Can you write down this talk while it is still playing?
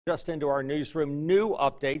Just into our newsroom, new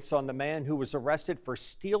updates on the man who was arrested for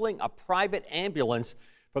stealing a private ambulance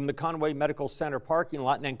from the Conway Medical Center parking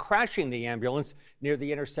lot and then crashing the ambulance near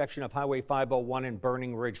the intersection of Highway 501 and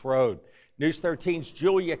Burning Ridge Road. News 13's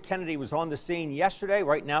Julia Kennedy was on the scene yesterday.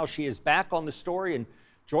 Right now, she is back on the story and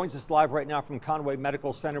joins us live right now from Conway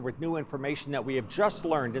Medical Center with new information that we have just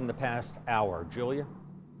learned in the past hour. Julia?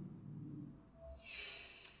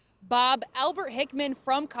 Bob, Albert Hickman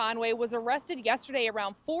from Conway was arrested yesterday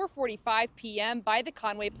around 4:45 p.m. by the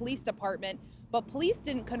Conway Police Department, but police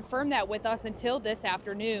didn't confirm that with us until this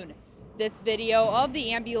afternoon. This video of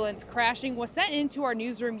the ambulance crashing was sent into our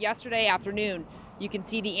newsroom yesterday afternoon. You can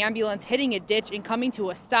see the ambulance hitting a ditch and coming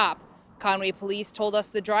to a stop. Conway police told us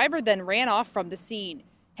the driver then ran off from the scene.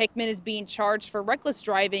 Hickman is being charged for reckless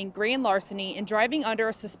driving, grand larceny, and driving under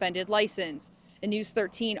a suspended license. And News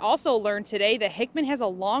 13 also learned today that Hickman has a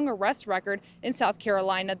long arrest record in South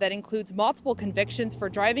Carolina that includes multiple convictions for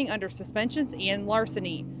driving under suspensions and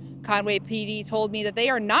larceny. Conway PD told me that they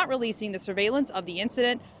are not releasing the surveillance of the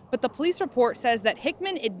incident, but the police report says that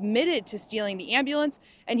Hickman admitted to stealing the ambulance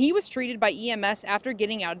and he was treated by EMS after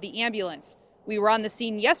getting out of the ambulance. We were on the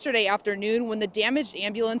scene yesterday afternoon when the damaged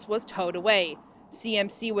ambulance was towed away.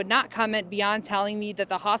 CMC would not comment beyond telling me that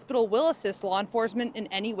the hospital will assist law enforcement in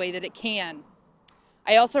any way that it can.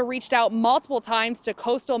 I also reached out multiple times to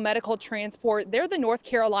Coastal Medical Transport. They're the North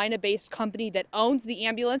Carolina-based company that owns the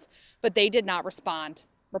ambulance, but they did not respond.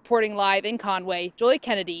 Reporting live in Conway, Julia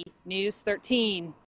Kennedy, News 13.